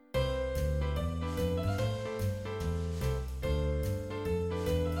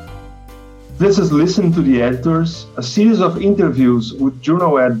This is Listen to the Editors, a series of interviews with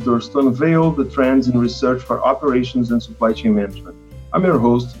journal editors to unveil the trends in research for operations and supply chain management. I'm your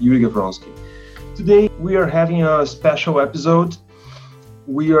host, Yuri Gavronsky. Today, we are having a special episode.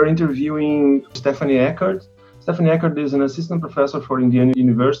 We are interviewing Stephanie Eckerd. Stephanie Eckerd is an assistant professor for Indiana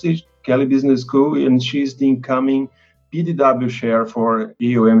University, Kelley Business School, and she's the incoming PDW chair for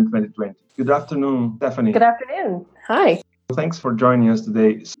AOM 2020. Good afternoon, Stephanie. Good afternoon. Hi. Thanks for joining us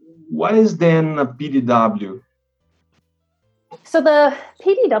today. What is then a PDW? So the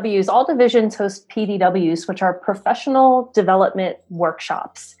PDWs, all divisions host PDWs, which are professional development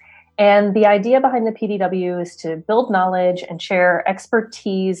workshops. And the idea behind the PDW is to build knowledge and share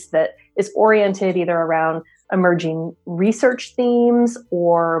expertise that is oriented either around emerging research themes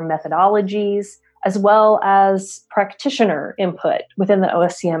or methodologies, as well as practitioner input within the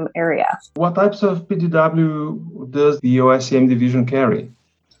OSCM area. What types of PDW does the OSCM division carry?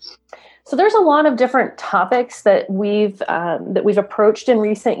 So there's a lot of different topics that we've approached in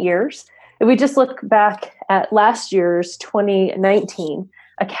recent years. If we just look back at last year's 2019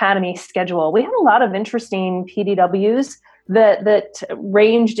 Academy schedule, we had a lot of interesting PDWs that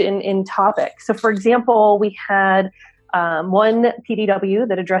ranged in topics. So for example, we had one PDW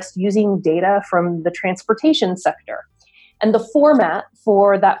that addressed using data from the transportation sector. And the format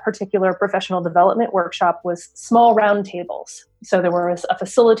for that particular professional development workshop was small roundtables. So there was a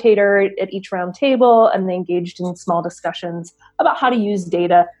facilitator at each round table, and they engaged in small discussions about how to use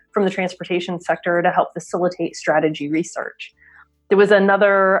data from the transportation sector to help facilitate strategy research. There was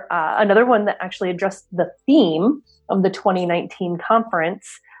another one that actually addressed the theme of the 2019 conference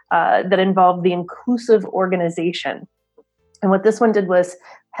that involved the inclusive organization. And what this one did was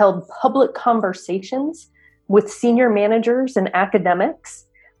held public conversations with senior managers and academics.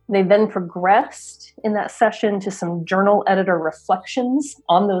 They then progressed in that session to some journal editor reflections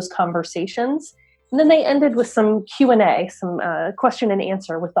on those conversations. And then they ended with some Q&A, some question and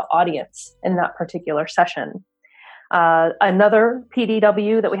answer with the audience in that particular session. Another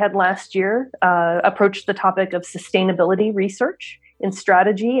PDW that we had last year approached the topic of sustainability research in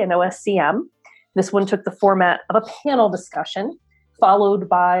strategy and OSCM. This one took the format of a panel discussion followed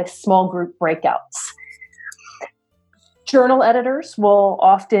by small group breakouts. Journal editors will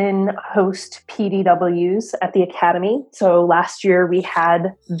often host PDWs at the Academy. So last year we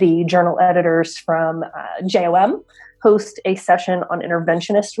had the journal editors from JOM host a session on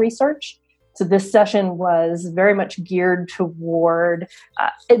interventionist research. So this session was very much geared toward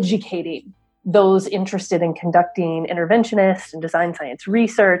educating those interested in conducting interventionist and design science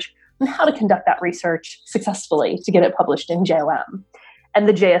research and how to conduct that research successfully to get it published in JOM. And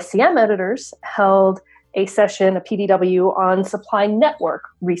the JSCM editors held a session, a PDW, on supply network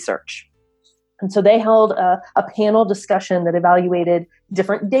research. And so they held a panel discussion that evaluated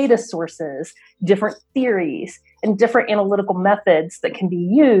different data sources, different theories, and different analytical methods that can be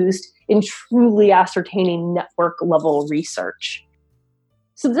used in truly ascertaining network level research.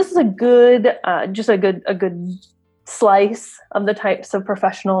 So this is a good slice of the types of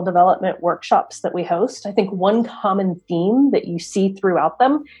professional development workshops that we host. I think one common theme that you see throughout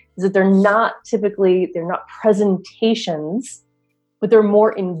them is that they're not presentations, but they're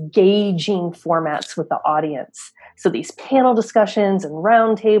more engaging formats with the audience. So these panel discussions and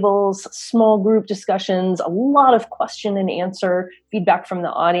roundtables, small group discussions, a lot of question and answer feedback from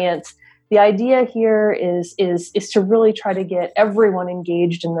the audience. The idea here is to really try to get everyone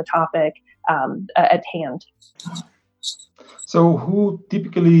engaged in the topic at hand. So who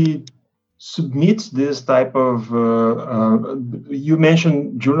typically submits this type of, you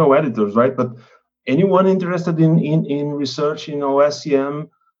mentioned journal editors, right? But anyone interested in research in OSCM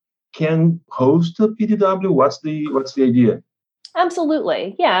can host a PDW? What's the idea?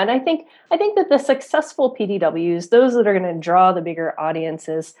 Absolutely. Yeah. And I think that the successful PDWs, those that are going to draw the bigger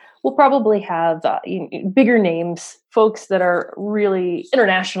audiences, will probably have bigger names, folks that are really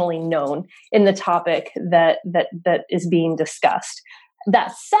internationally known in the topic that is being discussed.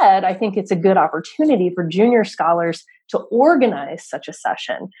 That said, I think it's a good opportunity for junior scholars to organize such a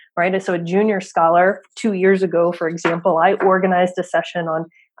session, right? So a junior scholar, 2 years ago, for example, I organized a session on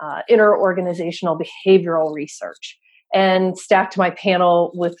interorganizational behavioral research and stacked my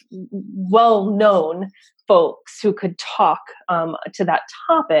panel with well-known folks who could talk to that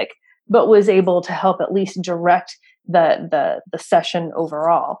topic, but was able to help at least direct the session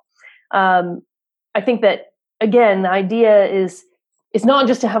overall. I think that, again, the idea is not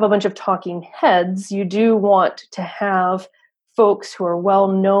just to have a bunch of talking heads. You do want to have folks who are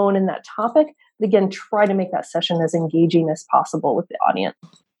well-known in that topic, but again, try to make that session as engaging as possible with the audience.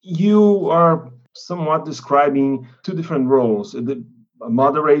 You are somewhat describing two different roles, the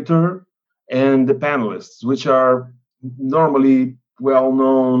moderator and the panelists, which are normally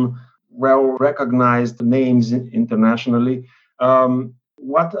well-known, well-recognized names internationally.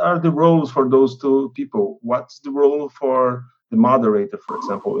 What are the roles for those two people? What's the role for the moderator, for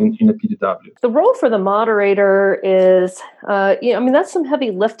example, in a PDW? The role for the moderator is, that's some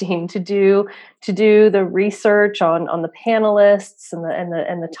heavy lifting to do the research on the panelists and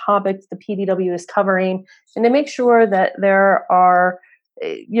the topics the PDW is covering, and to make sure that there are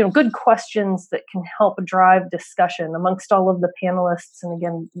good questions that can help drive discussion amongst all of the panelists, and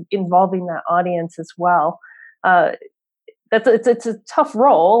again involving that audience as well. It's a tough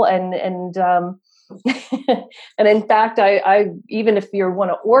role, and and in fact, I even if you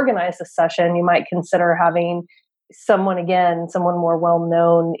want to organize a session, you might consider having someone more well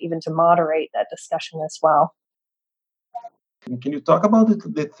known, even to moderate that discussion as well. Can you talk about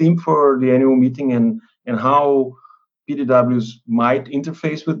the theme for the annual meeting and how PDWs might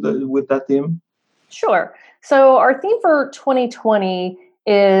interface with that theme? Sure. So our theme for 2020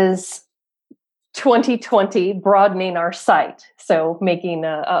 is 2020, broadening our sight. So making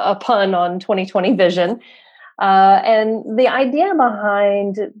a pun on 2020 vision. And the idea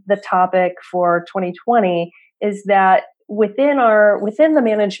behind the topic for 2020 is that within the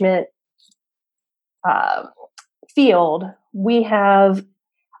management field, we have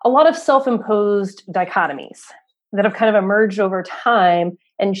a lot of self-imposed dichotomies that have kind of emerged over time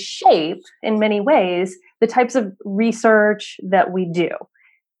and shape, in many ways, the types of research that we do.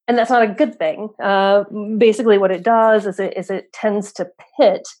 And that's not a good thing. Basically, what it does is it tends to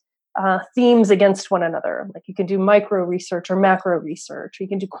pit themes against one another. Like you can do micro research or macro research, or you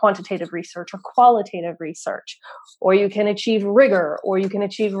can do quantitative research or qualitative research, or you can achieve rigor, or you can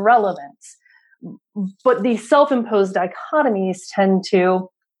achieve relevance. But these self-imposed dichotomies tend to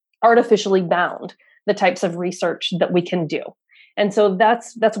artificially bound the types of research that we can do. And so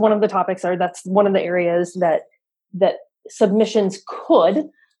that's one of the topics, or that's one of the areas that submissions could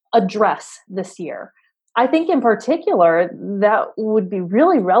address this year. I think in particular, that would be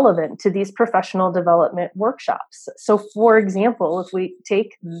really relevant to these professional development workshops. So for example, if we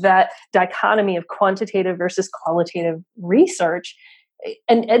take that dichotomy of quantitative versus qualitative research,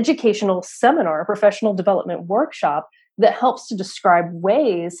 an educational seminar, a professional development workshop that helps to describe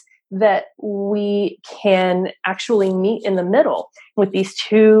ways that we can actually meet in the middle with these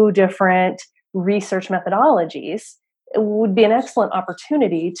two different research methodologies, it would be an excellent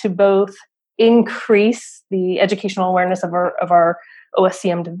opportunity to both increase the educational awareness of our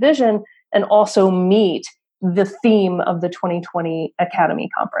OSCM division and also meet the theme of the 2020 Academy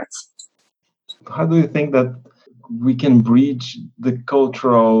Conference. How do you think that we can bridge the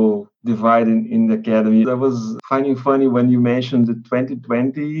cultural divide in the Academy? I was finding funny when you mentioned the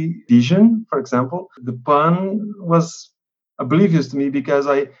 2020 vision, for example. The pun was oblivious to me because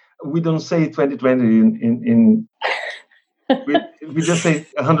we don't say 2020 in we just say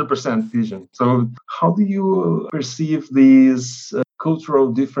 100% vision. So how do you perceive these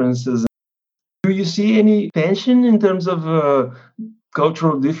cultural differences? Do you see any tension in terms of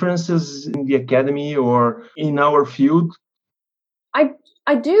cultural differences in the Academy or in our field?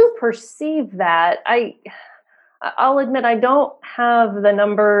 I do perceive that. I'll admit I don't have the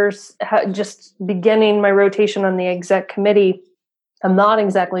numbers. Just beginning my rotation on the exec committee, I'm not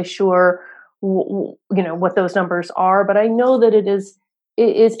exactly sure what those numbers are, but I know that it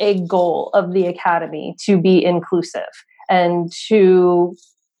is a goal of the Academy to be inclusive and to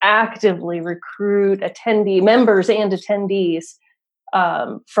actively recruit members and attendees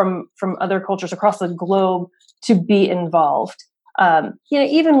from other cultures across the globe to be involved.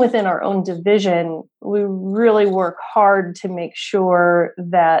 Even within our own division, we really work hard to make sure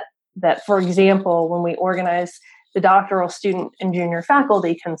that, for example, when we organize the doctoral student and junior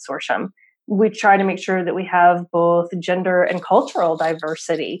faculty consortium, we try to make sure that we have both gender and cultural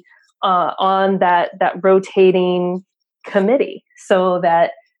diversity on that rotating committee, so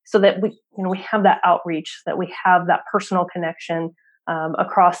that we have that outreach, that we have that personal connection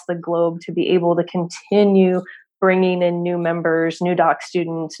across the globe to be able to continue bringing in new members, new doc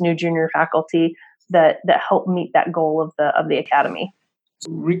students, new junior faculty that help meet that goal of the Academy.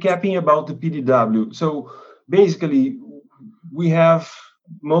 Recapping about the PDW, so basically we have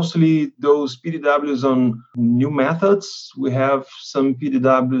mostly those PDWs on new methods. We have some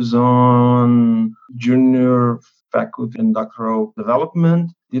PDWs on junior faculty and doctoral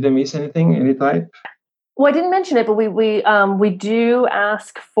development. Did I miss anything? Any type? Well, I didn't mention it, but we do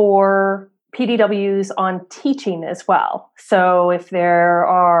ask for PDWs on teaching as well. So if there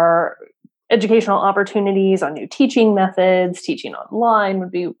are educational opportunities on new teaching methods, teaching online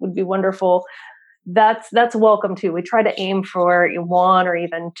would be wonderful. that's welcome too. We try to aim for one or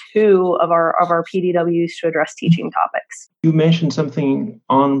even two of our PDWs to address teaching topics. You mentioned something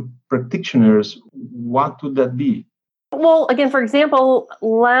on practitioners. What would that be? Well, again, for example,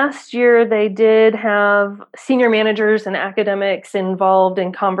 last year they did have senior managers and academics involved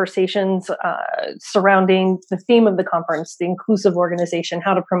in conversations surrounding the theme of the conference, the inclusive organization,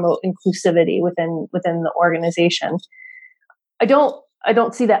 how to promote inclusivity within the organization. I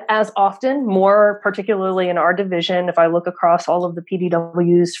don't see that as often, more particularly in our division. If I look across all of the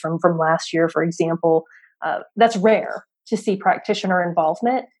PDWs from last year, for example, that's rare to see practitioner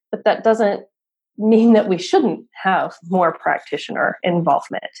involvement, but that doesn't mean that we shouldn't have more practitioner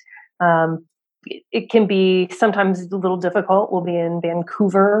involvement. It can be sometimes a little difficult. We'll be in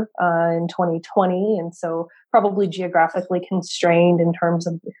Vancouver in 2020, and so probably geographically constrained in terms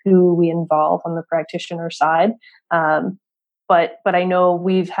of who we involve on the practitioner side. But I know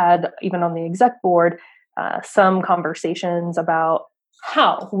we've had, even on the exec board, some conversations about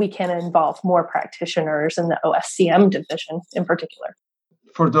how we can involve more practitioners in the OSCM division in particular.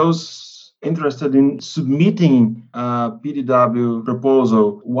 For those interested in submitting a PDW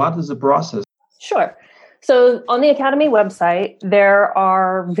proposal, what is the process? Sure. So on the Academy website, there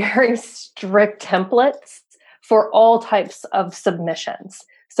are very strict templates for all types of submissions.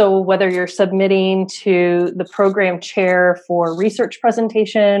 So whether you're submitting to the program chair for research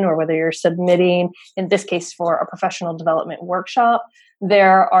presentation, or whether you're submitting, in this case, for a professional development workshop,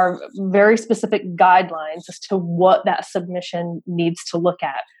 there are very specific guidelines as to what that submission needs to look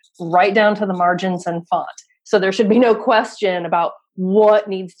at, right down to the margins and font. So there should be no question about what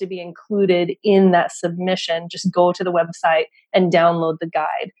needs to be included in that submission. Just go to the website and download the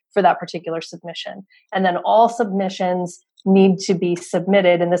guide for that particular submission. And then all submissions need to be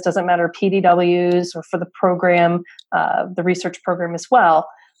submitted, and this doesn't matter PDWs or for the program, the research program as well,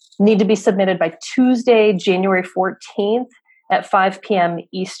 need to be submitted by Tuesday, January 14th at 5 p.m.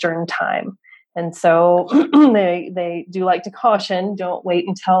 Eastern time. And so they do like to caution, don't wait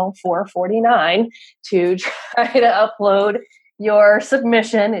until 4:49 to try to upload your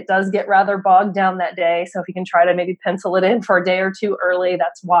submission. It does get rather bogged down that day. So if you can try to maybe pencil it in for a day or two early,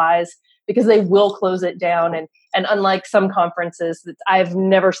 that's wise, because they will close it down. And unlike some conferences, I've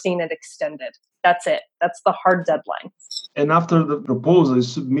never seen it extended. That's it. That's the hard deadline. And after the proposal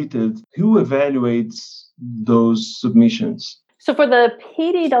is submitted, who evaluates those submissions? So for the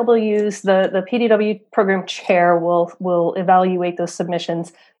PDWs, the PDW program chair will evaluate those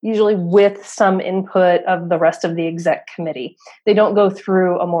submissions, usually with some input of the rest of the exec committee. They don't go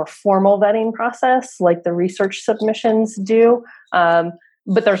through a more formal vetting process like the research submissions do,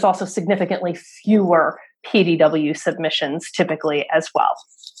 but there's also significantly fewer PDW submissions typically as well.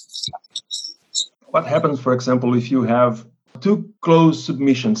 What happens, for example, if you have two close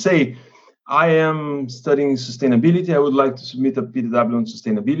submissions? Say, I am studying sustainability. I would like to submit a PDW on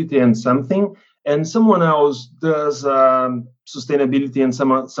sustainability and something, and someone else does sustainability and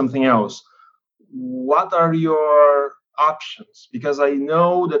something else. What are your options? Because I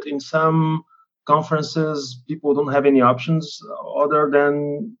know that in some conferences, people don't have any options other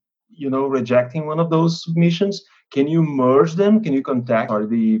than, rejecting one of those submissions. Can you merge them? Can you contact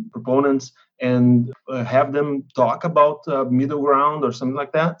the proponents and have them talk about middle ground or something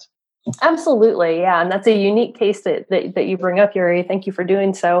like that? Absolutely, yeah, and that's a unique case that you bring up, Yuri. Thank you for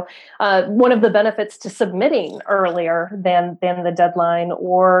doing so. One of the benefits to submitting earlier than the deadline,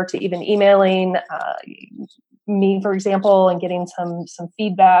 or to even emailing me, for example, and getting some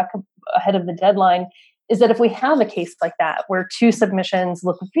feedback ahead of the deadline, is that if we have a case like that where two submissions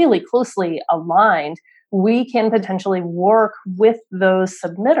look really closely aligned, we can potentially work with those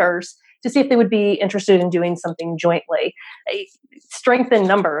submitters to see if they would be interested in doing something jointly. Strength in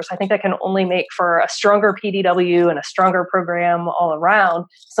numbers, I think that can only make for a stronger PDW and a stronger program all around,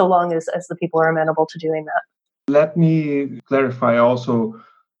 so long as the people are amenable to doing that. Let me clarify also.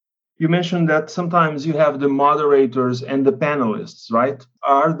 You mentioned that sometimes you have the moderators and the panelists, right?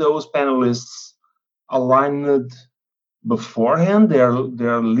 Are those panelists aligned beforehand? They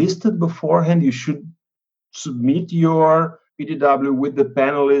are listed beforehand. You should submit your PDW with the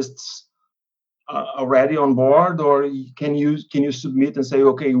panelists already on board, or can you submit and say,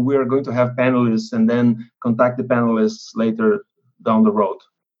 okay, we are going to have panelists, and then contact the panelists later down the road?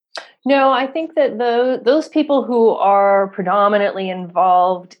 No, I think that those people who are predominantly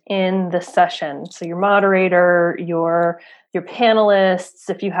involved in the session, so your moderator, your panelists,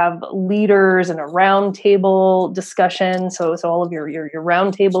 if you have leaders in a roundtable discussion, so all of your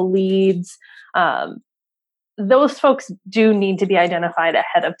roundtable leads, those folks do need to be identified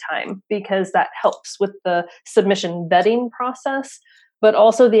ahead of time, because that helps with the submission vetting process. but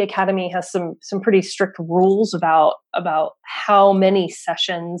also the Academy has some pretty strict rules about how many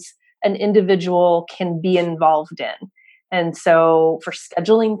sessions an individual can be involved in. And so for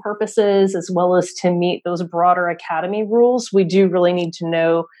scheduling purposes, as well as to meet those broader Academy rules, we do really need to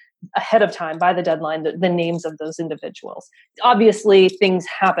know ahead of time, by the deadline, the names of those individuals. Obviously, things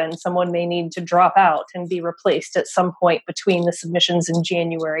happen. Someone may need to drop out and be replaced at some point between the submissions in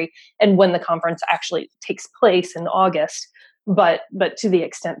January and when the conference actually takes place in August. But to the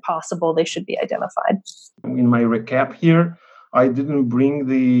extent possible, they should be identified. In my recap here, I didn't bring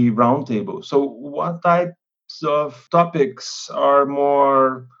the roundtable. So what types of topics are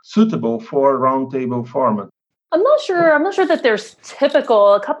more suitable for roundtable format? I'm not sure that there's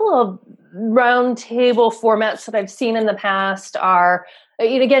typical. A couple of roundtable formats that I've seen in the past are,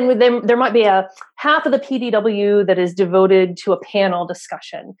 again, there might be a half of the PDW that is devoted to a panel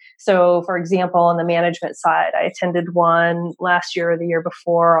discussion. So, for example, on the management side, I attended one last year or the year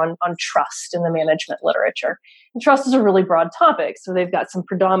before on trust in the management literature. And trust is a really broad topic. So they've got some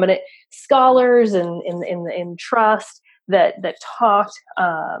predominant scholars in trust that talked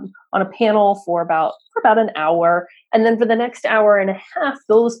on a panel for about an hour. And then for the next hour and a half,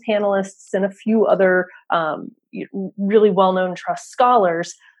 those panelists and a few other really well-known trust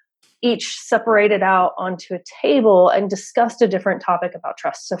scholars each separated out onto a table and discussed a different topic about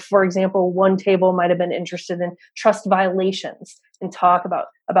trust. So for example, one table might have been interested in trust violations and talk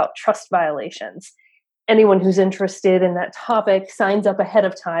about trust violations. Anyone who's interested in that topic signs up ahead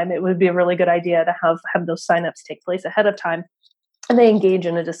of time. It would be a really good idea to have those signups take place ahead of time, and they engage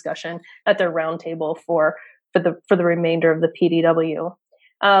in a discussion at their roundtable for the remainder of the PDW.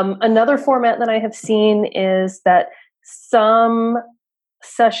 Another format that I have seen is that some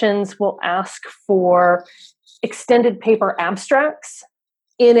sessions will ask for extended paper abstracts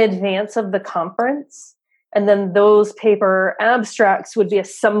in advance of the conference. And then those paper abstracts would be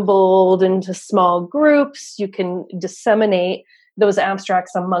assembled into small groups. You can disseminate those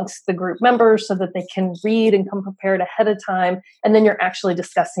abstracts amongst the group members so that they can read and come prepared ahead of time. And then you're actually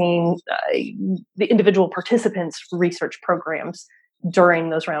discussing the individual participants' research programs during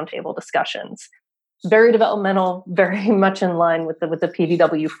those roundtable discussions. Very developmental, very much in line with the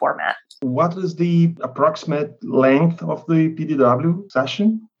PDW format. What is the approximate length of the PDW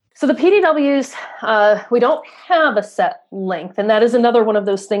session? So the PDWs, we don't have a set length, and that is another one of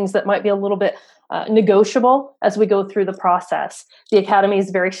those things that might be a little bit negotiable as we go through the process. The Academy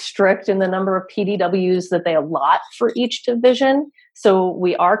is very strict in the number of PDWs that they allot for each division, so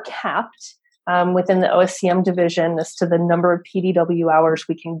we are capped within the OSCM division as to the number of PDW hours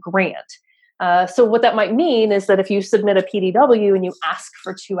we can grant. So what that might mean is that if you submit a PDW and you ask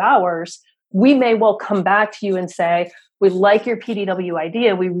for 2 hours, we may well come back to you and say, we like your PDW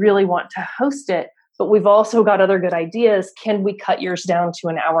idea. We really want to host it, but we've also got other good ideas. Can we cut yours down to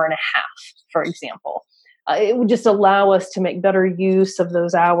an hour and a half, for example? It would just allow us to make better use of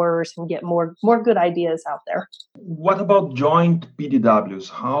those hours and get more good ideas out there. What about joint PDWs?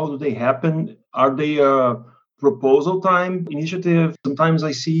 How do they happen? Are they a proposal time initiative? Sometimes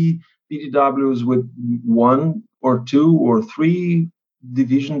I see PDWs with 1 or 2 or 3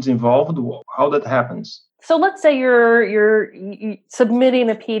 divisions involved. How that happens? So let's say you're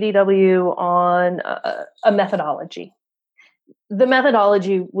submitting a PDW on a methodology. The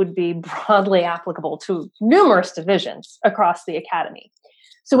methodology would be broadly applicable to numerous divisions across the Academy.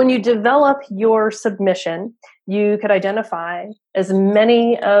 So when you develop your submission, you could identify as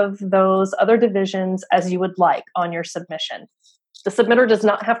many of those other divisions as you would like on your submission. The submitter does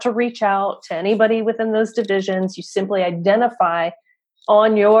not have to reach out to anybody within those divisions. You simply identify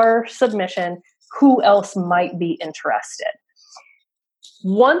on your submission who else might be interested.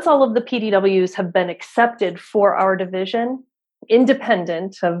 Once all of the PDWs have been accepted for our division,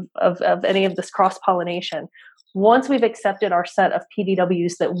 independent of any of this cross-pollination, once we've accepted our set of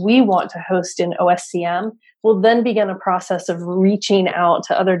PDWs that we want to host in OSCM, we'll then begin a process of reaching out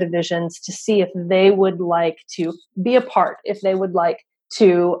to other divisions to see if they would like to be a part, if they would like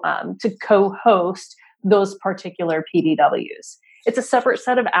to co-host those particular PDWs. It's a separate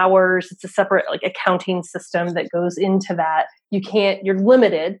set of hours. It's a separate accounting system that goes into that. You're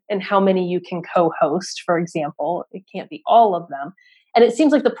limited in how many you can co-host, for example. It can't be all of them. And it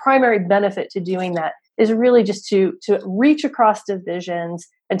seems like the primary benefit to doing that is really just to reach across divisions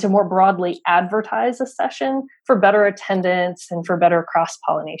and to more broadly advertise a session for better attendance and for better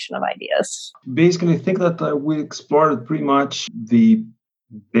cross-pollination of ideas. Basically, I think that we explored pretty much the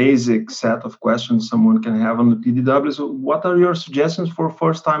basic set of questions someone can have on the PDW. So what are your suggestions for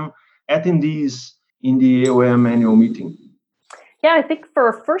first-time attendees in the AOM annual meeting? Yeah, I think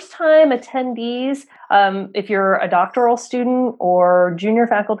for first-time attendees, if you're a doctoral student or junior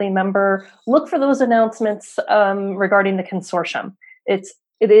faculty member, look for those announcements regarding the consortium. It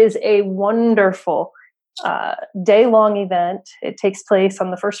is a wonderful day-long event. It takes place on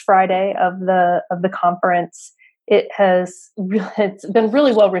the first Friday of the conference. It's been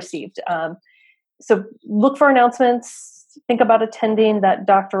really well received. So look for announcements. Think about attending that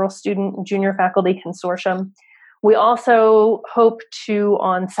doctoral student and junior faculty consortium. We also hope to,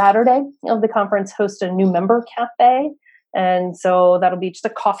 on Saturday of the conference, host a new member cafe. And so that'll be just a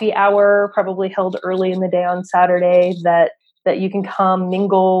coffee hour, probably held early in the day on Saturday, that you can come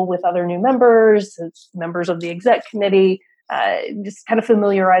mingle with other new members, members of the exec committee, just kind of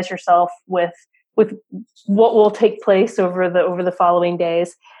familiarize yourself with what will take place over the following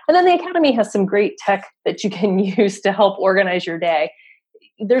days. And then the Academy has some great tech that you can use to help organize your day.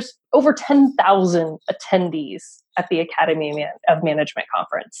 There's over 10,000 attendees at the Academy of Management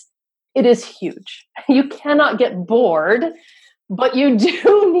Conference. It is huge. You cannot get bored, but you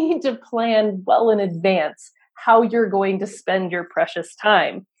do need to plan well in advance how you're going to spend your precious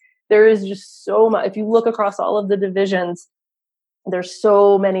time. There is just so much. If you look across all of the divisions, there's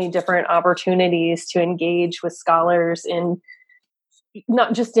so many different opportunities to engage with scholars in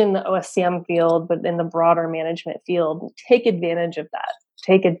not just in the OSCM field, but in the broader management field. Take advantage of that.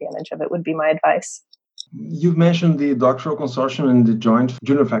 Take advantage of it would be my advice. You've mentioned the doctoral consortium and the joint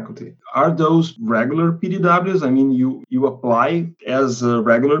junior faculty. Are those regular PDWs? I mean, you apply as a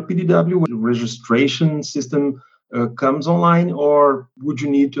regular PDW when the registration system comes online, or would you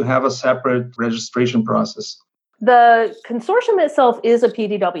need to have a separate registration process? The consortium itself is a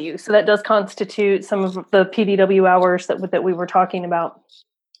PDW, so that does constitute some of the PDW hours that we were talking about.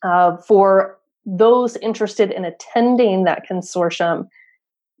 For those interested in attending that consortium,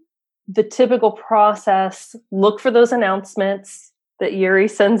 the typical process, look for those announcements that Yuri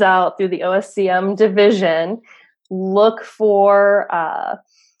sends out through the OSCM division. Look for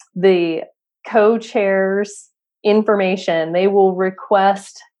the co-chairs' information. They will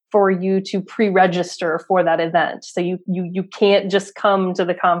request for you to pre-register for that event. So you can't just come to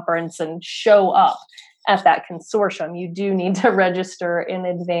the conference and show up at that consortium. You do need to register in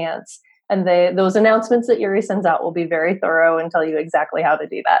advance. And those announcements that Yuri sends out will be very thorough and tell you exactly how to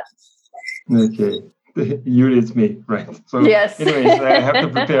do that. Okay. Yuri, it's me, right? So yes. Anyways, I have to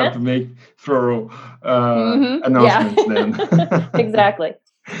prepare to make thorough announcements then. Exactly.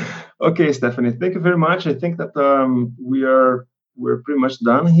 Okay, Stephanie, thank you very much. I think that we're pretty much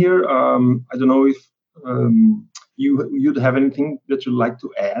done here. I don't know if you'd have anything that you'd like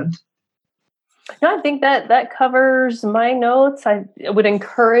to add. No, I think that covers my notes. I would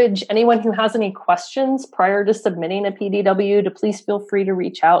encourage anyone who has any questions prior to submitting a PDW to please feel free to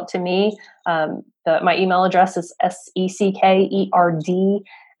reach out to me. My email address is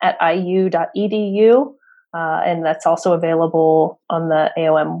seckerd@iu.edu, and that's also available on the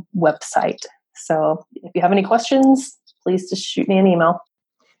AOM website. So if you have any questions, please just shoot me an email.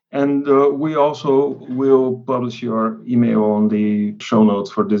 And we also will publish your email on the show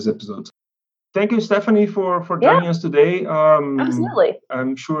notes for this episode. Thank you, Stephanie, for joining us today. Absolutely.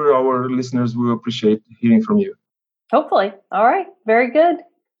 I'm sure our listeners will appreciate hearing from you. Hopefully. All right. Very good.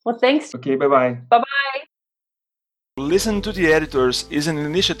 Well, thanks. Okay, bye-bye. Bye-bye. Listen to the Editors is an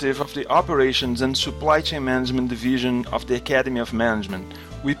initiative of the Operations and Supply Chain Management Division of the Academy of Management.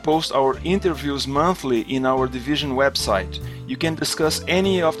 We post our interviews monthly in our division website. You can discuss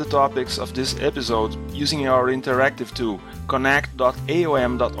any of the topics of this episode using our interactive tool,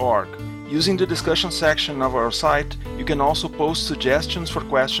 connect.aom.org. Using the discussion section of our site, you can also post suggestions for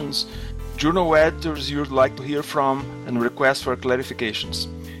questions, journal editors you'd like to hear from, and requests for clarifications.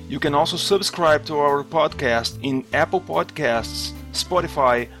 You can also subscribe to our podcast in Apple Podcasts,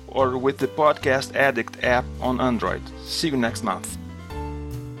 Spotify, or with the Podcast Addict app on Android. See you next month.